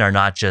 women are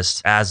not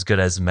just as good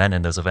as men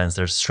in those events.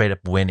 They're straight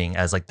up winning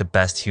as like the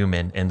best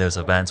human in those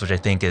events, which I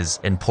think is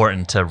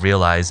important to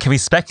realize. Can we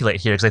speculate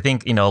here? Because I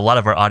think, a lot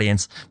of our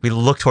audience, we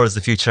look towards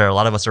the future. A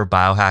lot of us are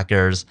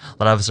biohackers.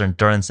 A lot of us are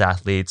endurance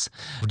athletes.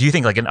 Do you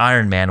think like an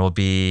Ironman will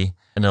be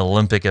an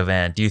Olympic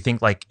event? Do you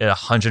think like a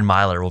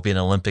 100-miler will be an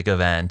Olympic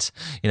event?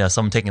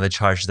 Someone taking the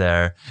charge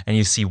there, and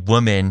you see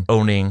women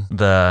owning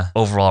the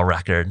overall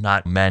record,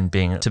 not men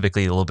being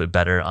typically a little bit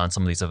better on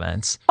some of these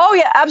events. Oh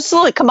yeah,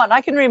 absolutely. Come on. I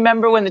can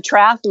remember when the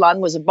triathlon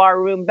was a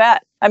barroom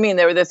bet. I mean,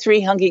 there were the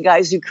three hunky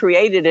guys who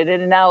created it,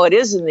 and now it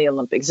is in the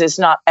Olympics. It's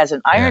not as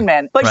an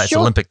Ironman, but right, sure.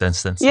 It's Olympic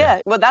distance.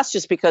 Yeah, well, that's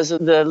just because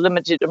of the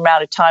limited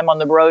amount of time on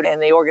the road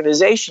and the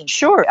organization.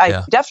 Sure,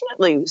 I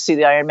definitely see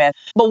the Ironman.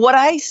 But what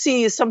I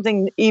see is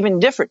something even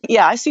different.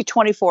 Yeah, I see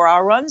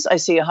 24-hour runs. I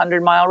see a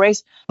 100-mile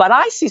race. But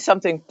I see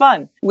something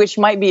fun, which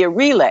might be a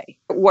relay,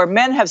 where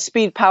men have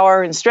speed,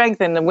 power, and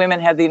strength, and the women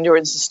have the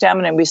endurance and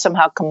stamina, and we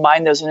somehow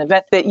combine those in an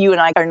event that you and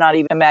I are not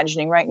even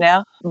imagining right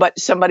now. But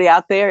somebody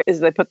out there, as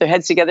they put their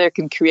heads together,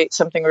 can create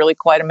something really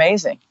quite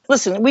amazing.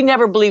 Listen, we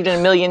never believed in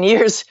a million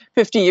years,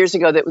 50 years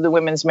ago, that the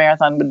women's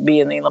marathon would be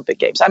in the Olympic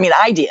Games. I mean,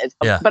 I did,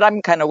 but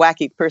I'm kind of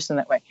wacky person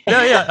that way.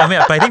 Yeah. I mean,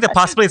 but I think the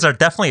possibilities are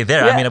definitely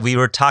there. Yeah. I mean, we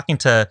were talking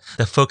to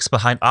the folks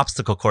behind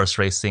obstacle course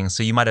racing.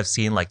 So you might have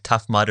seen like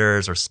Tough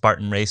Mudders or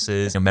Spartan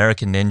races,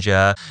 American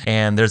Ninja,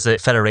 and there's a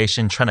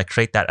federation trying to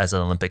create that as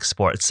an Olympic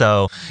sport.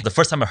 So the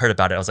first time I heard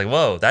about it, I was like,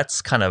 whoa,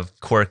 that's kind of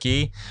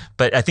quirky.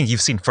 But I think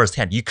you've seen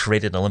firsthand, you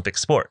created an Olympic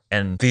sport.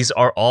 And these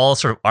are all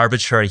sort of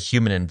arbitrary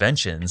human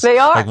inventions. They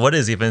are. Like, what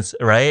is even,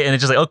 right? And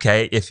it's just like,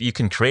 okay, if you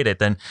can create it,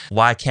 then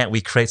why can't we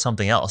create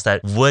something else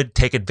that would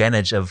take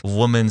advantage of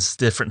women's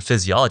different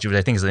physiology, which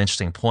I think is an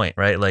interesting point,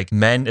 right? Like,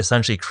 men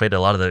essentially created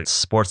a lot of the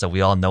sports that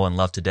we all know and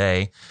love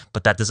today,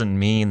 but that doesn't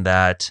mean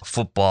that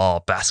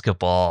football,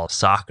 basketball,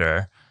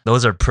 soccer,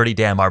 those are pretty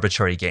damn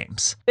arbitrary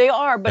games. They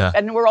are, but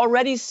and we're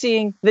already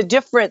seeing the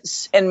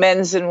difference in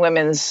men's and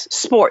women's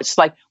sports.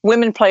 Like,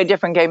 women play a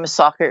different game of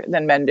soccer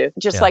than men do,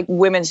 just like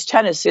women's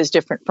tennis is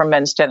different from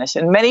men's tennis.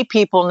 And many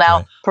people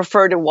now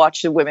prefer to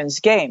watch the women's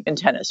game in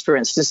tennis, for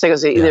instance,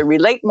 because they either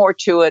relate more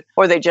to it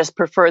or they just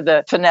prefer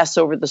the finesse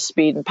over the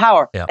speed and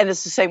power. Yeah. And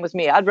it's the same with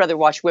me. I'd rather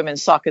watch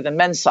women's soccer than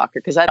men's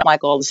soccer because I don't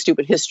like all the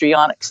stupid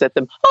histrionics that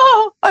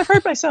I've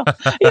hurt myself,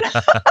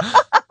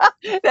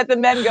 that the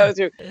men go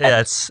through. Yeah,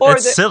 it's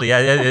silly. Yeah,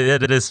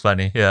 it is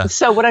funny. Yeah.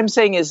 So what I'm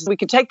saying is we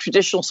could take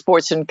traditional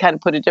sports and kind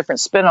of put a different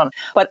spin on it.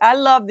 But I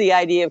love the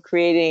idea of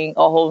creating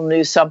a whole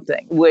new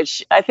something,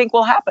 which I think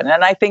will happen.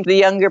 And I think the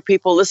younger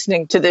people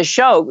listening to this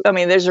show, I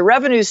mean, there's a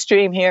revenue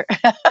stream here.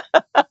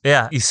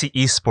 Yeah, you see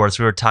esports.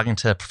 We were talking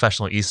to a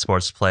professional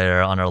esports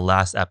player on our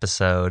last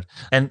episode.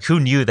 And who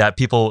knew that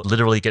people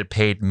literally get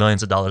paid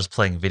millions of dollars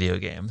playing video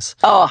games?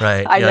 Oh,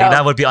 right. I know. Like,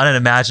 that would be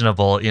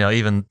unimaginable,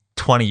 even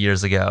 20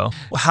 years ago.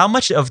 How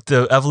much of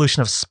the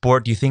evolution of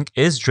sport do you think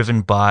is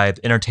driven by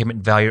the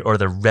entertainment value or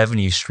the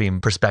revenue stream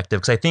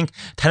perspective? Because I think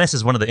tennis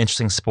is one of the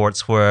interesting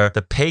sports where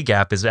the pay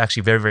gap is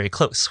actually very, very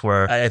close,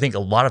 where I think a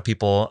lot of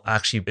people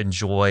actually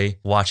enjoy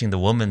watching the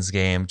women's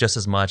game just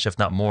as much, if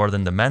not more,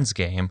 than the men's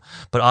game.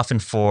 But often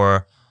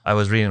I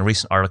was reading a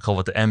recent article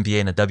with the NBA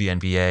and the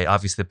WNBA.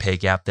 Obviously, the pay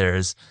gap there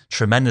is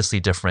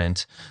tremendously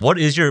different. What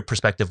is your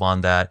perspective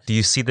on that? Do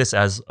you see this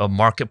as a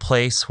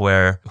marketplace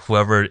where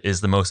whoever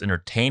is the most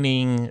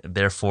entertaining,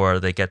 therefore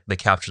they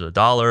capture the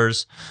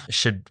dollars?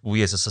 Should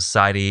we as a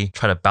society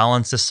try to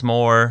balance this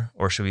more,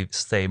 or should we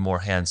stay more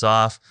hands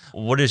off?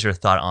 What is your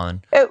thought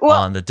on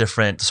the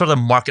different sort of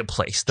the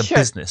marketplace, the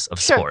business of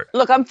sport?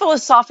 Look, I'm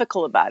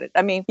philosophical about it.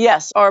 I mean,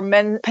 yes, are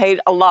men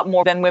paid a lot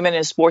more than women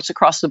in sports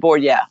across the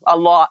board? Yeah, a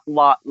lot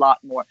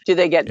more. Do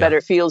they get better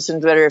fields and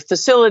better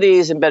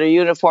facilities and better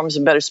uniforms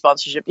and better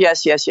sponsorship?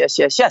 Yes.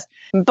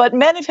 But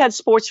men have had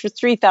sports for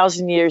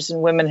 3,000 years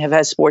and women have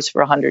had sports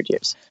for 100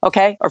 years,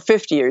 okay? Or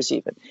 50 years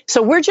even.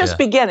 So we're just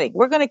beginning.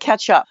 We're going to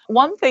catch up.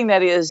 One thing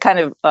that is kind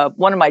of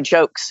one of my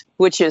jokes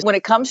which is when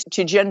it comes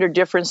to gender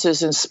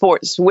differences in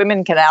sports,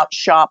 women can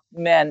outshop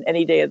men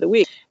any day of the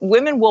week.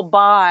 Women will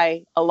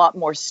buy a lot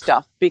more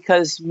stuff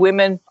because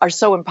women are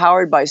so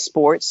empowered by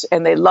sports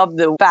and they love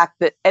the fact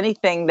that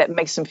anything that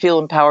makes them feel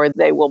empowered,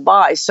 they will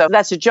buy. So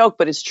that's a joke,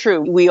 but it's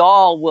true. We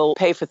all will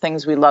pay for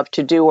things we love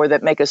to do or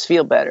that make us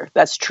feel better.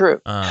 That's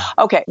true.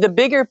 Okay. The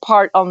bigger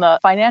part on the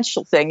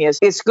financial thing is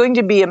it's going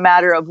to be a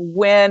matter of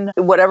when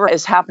whatever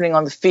is happening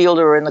on the field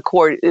or in the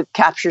court, it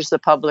captures the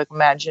public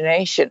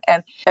imagination.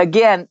 And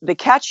again, the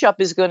catch up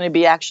is going to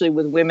be actually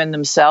with women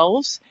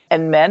themselves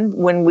and men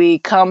when we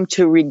come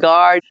to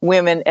regard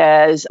women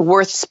as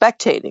worth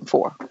spectating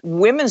for.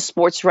 Women's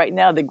sports right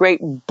now, the great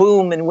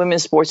boom in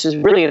women's sports is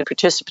really in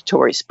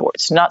participatory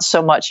sports, not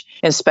so much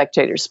in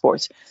spectator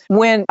sports.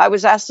 When I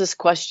was asked this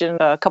question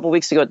a couple of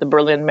weeks ago at the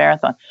Berlin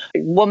Marathon,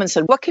 a woman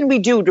said, what can we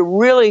do to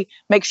really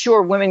make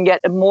sure women get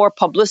more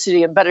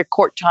publicity and better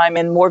court time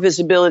and more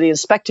visibility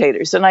as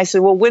spectators? And I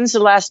said, well, when's the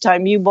last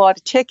time you bought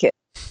a ticket?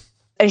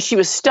 And she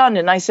was stunned.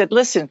 And I said,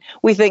 listen,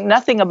 we think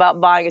nothing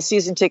about buying a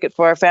season ticket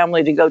for our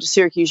family to go to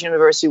Syracuse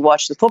University to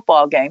watch the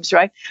football games,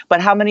 right? But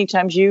how many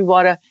times you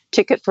bought a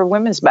ticket for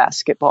women's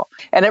basketball?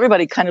 And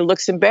everybody kind of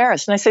looks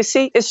embarrassed. And I say,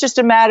 see, it's just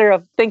a matter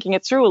of thinking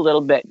it through a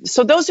little bit.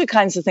 So those are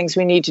kinds of things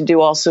we need to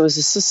do also as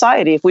a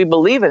society. If we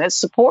believe in it,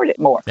 support it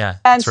more. Yeah,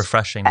 and it's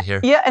refreshing to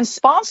hear. Yeah, and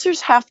sponsors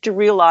have to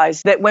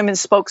realize that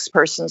women's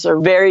spokespersons are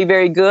very,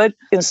 very good.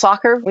 In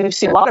soccer, we've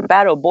seen a lot of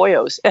bad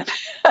boyos.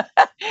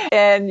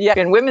 And yeah,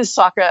 in women's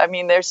soccer, I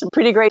mean, there's some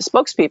pretty great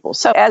spokespeople.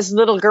 So as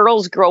little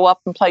girls grow up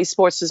and play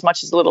sports as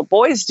much as little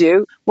boys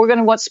do, we're going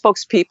to want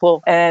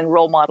spokespeople and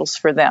role models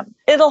for them.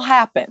 It'll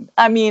happen.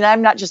 I mean,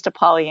 I'm not just a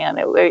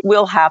Pollyanna. It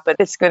will happen.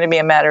 It's going to be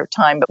a matter of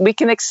time, but we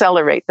can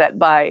accelerate that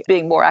by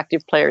being more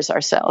active players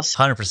ourselves.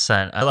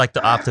 100%. I like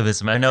the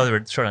optimism. I know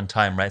we're short on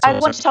time, right? So I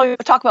want to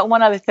talk about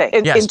one other thing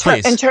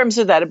in terms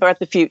of that, about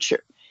the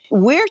future.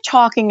 We're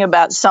talking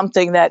about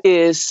something that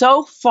is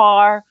so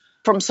far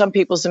from some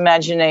people's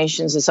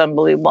imaginations, it's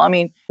unbelievable. I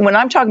mean, when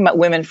I'm talking about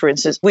women, for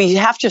instance, we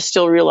have to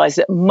still realize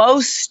that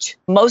most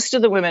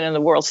of the women in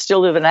the world still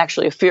live in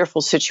actually a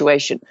fearful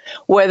situation,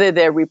 whether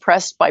they're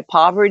repressed by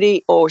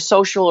poverty or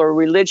social or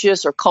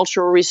religious or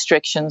cultural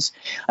restrictions.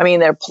 I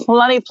mean, there are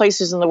plenty of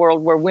places in the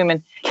world where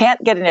women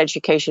can't get an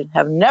education,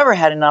 have never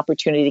had an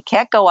opportunity,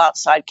 can't go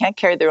outside, can't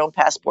carry their own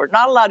passport,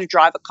 not allowed to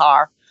drive a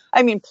car.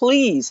 I mean,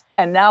 please.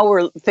 And now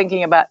we're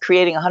thinking about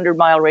creating a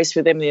 100-mile race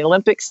for them in the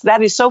Olympics.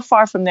 That is so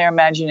far from their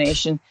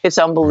imagination. It's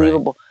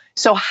unbelievable. Right.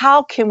 So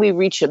how can we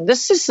reach them?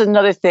 This is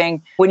another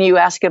thing when you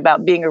ask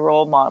about being a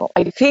role model.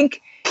 I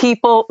think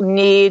people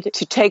need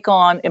to take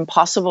on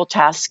impossible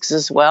tasks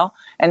as well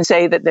and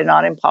say that they're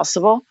not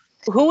impossible.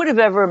 Who would have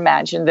ever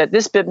imagined that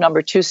this bib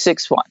number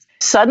 261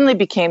 suddenly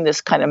became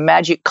this kind of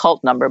magic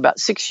cult number about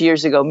 6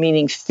 years ago,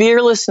 meaning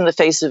fearless in the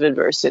face of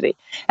adversity?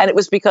 And it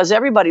was because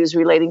everybody was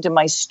relating to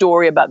my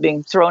story about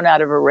being thrown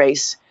out of a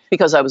race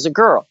because I was a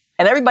girl.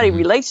 And everybody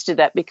relates to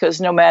that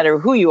because no matter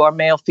who you are,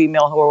 male,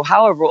 female, or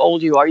however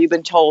old you are, you've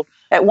been told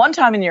at one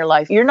time in your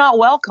life, you're not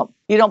welcome.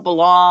 You don't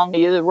belong.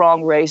 You're the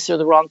wrong race or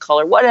the wrong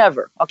color,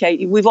 whatever.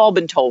 Okay, we've all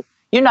been told.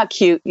 You're not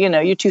cute. You know,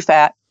 you're too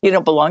fat. You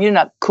don't belong. You're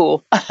not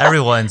cool.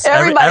 Everyone's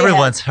hurt.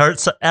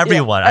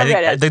 Everyone. I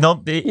think they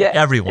don't.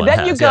 Everyone. And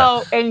then you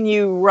go and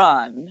you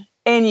run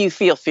and you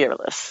feel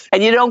fearless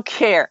and you don't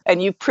care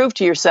and you prove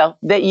to yourself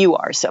that you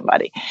are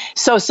somebody.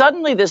 So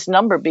suddenly this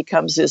number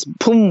becomes this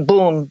boom,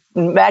 boom,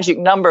 magic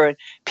number, and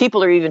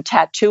people are even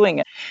tattooing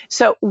it.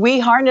 So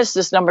we harnessed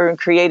this number and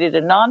created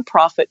a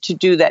nonprofit to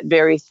do that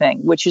very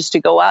thing, which is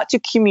to go out to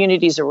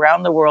communities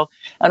around the world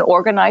and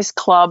organize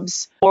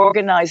clubs,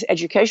 organize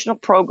educational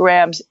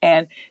programs,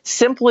 and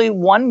simply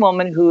one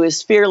woman who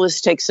is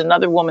fearless takes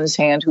another woman's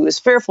hand who is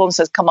fearful and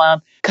says, come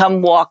on,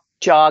 come walk,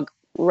 jog,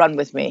 run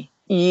with me.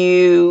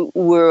 You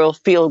will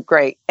feel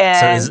great.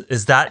 And so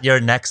is that your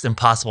next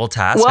impossible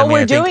task? Well,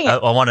 we're doing it.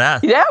 I want to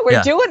ask. Yeah,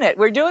 we're doing it.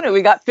 We're doing it.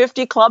 We got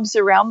 50 clubs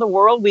around the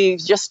world. We've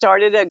just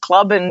started a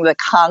club in the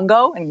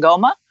Congo, in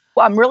Goma.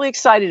 Well, I'm really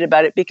excited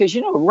about it because,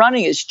 you know,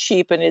 running is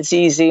cheap and it's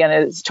easy and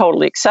it's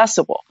totally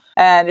accessible.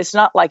 And it's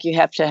not like you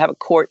have to have a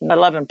court and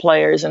 11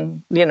 players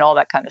and, you know, all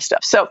that kind of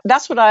stuff. So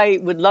that's what I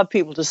would love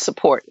people to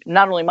support.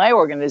 Not only my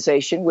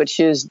organization, which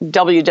is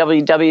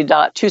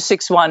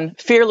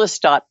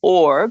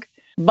www.261fearless.org,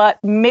 but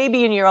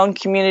maybe in your own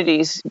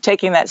communities,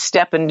 taking that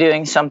step and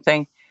doing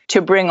something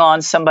to bring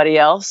on somebody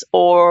else,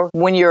 or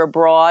when you're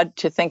abroad,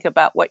 to think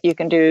about what you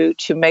can do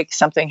to make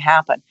something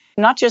happen.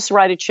 Not just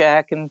write a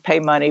check and pay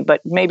money,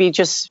 but maybe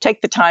just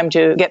take the time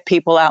to get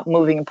people out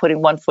moving and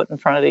putting one foot in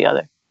front of the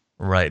other.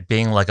 Right.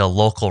 Being like a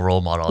local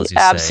role model, as you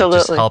say. Absolutely.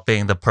 Just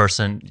helping the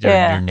person,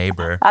 your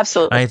neighbor.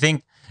 Absolutely. And I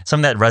think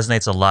Something that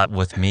resonates a lot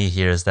with me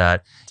here is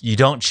that you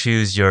don't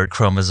choose your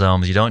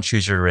chromosomes, you don't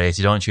choose your race,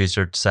 you don't choose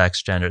your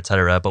sex, gender,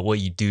 etc. But what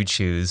you do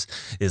choose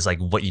is like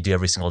what you do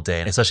every single day.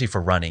 And especially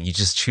for running, you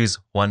just choose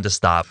when to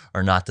stop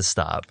or not to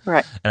stop.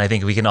 Right. And I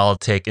think we can all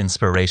take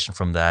inspiration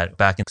from that.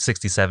 Back in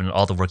 67,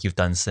 all the work you've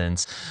done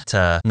since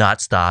to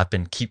not stop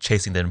and keep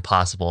chasing the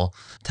impossible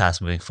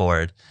task moving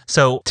forward.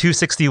 So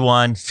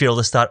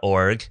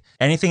 261fearless.org.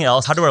 Anything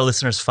else? How do our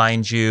listeners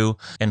find you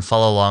and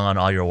follow along on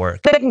all your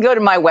work? They can go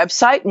to my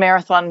website,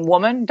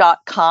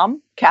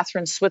 marathonwoman.com,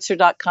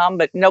 kathrineswitzer.com,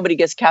 but nobody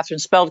gets Kathrine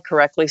spelled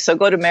correctly. So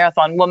go to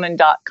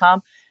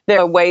marathonwoman.com. There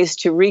are ways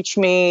to reach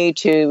me,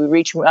 to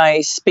reach my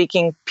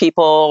speaking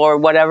people or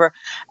whatever.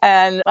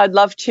 And I'd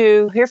love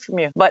to hear from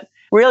you. But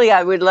really,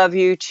 I would love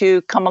you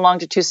to come along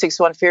to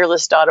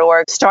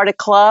 261fearless.org, start a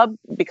club,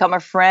 become a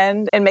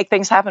friend, and make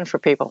things happen for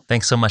people.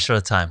 Thanks so much for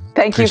the time.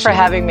 Thank you for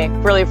having me.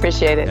 Really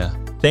appreciate it. Yeah.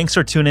 Thanks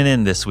for tuning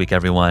in this week,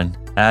 everyone.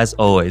 As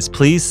always,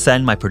 please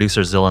send my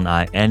producer Zill and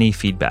I any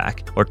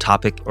feedback or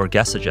topic or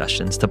guest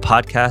suggestions to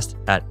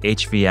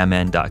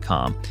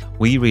podcast@hvmn.com.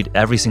 We read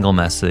every single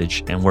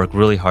message and work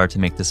really hard to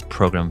make this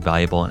program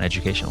valuable and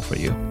educational for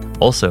you.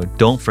 Also,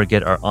 don't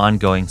forget our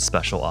ongoing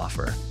special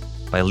offer.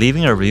 By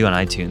leaving a review on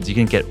iTunes, you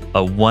can get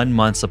a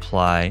 1-month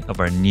supply of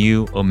our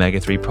new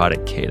omega-3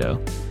 product, Keto.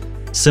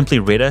 Simply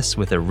rate us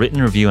with a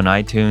written review on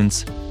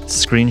iTunes,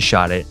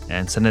 screenshot it,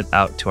 and send it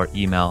out to our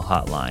email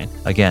hotline.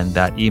 Again,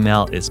 that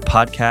email is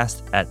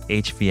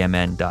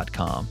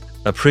podcast@hvmn.com.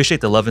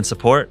 Appreciate the love and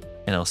support,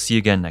 and I'll see you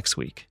again next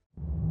week.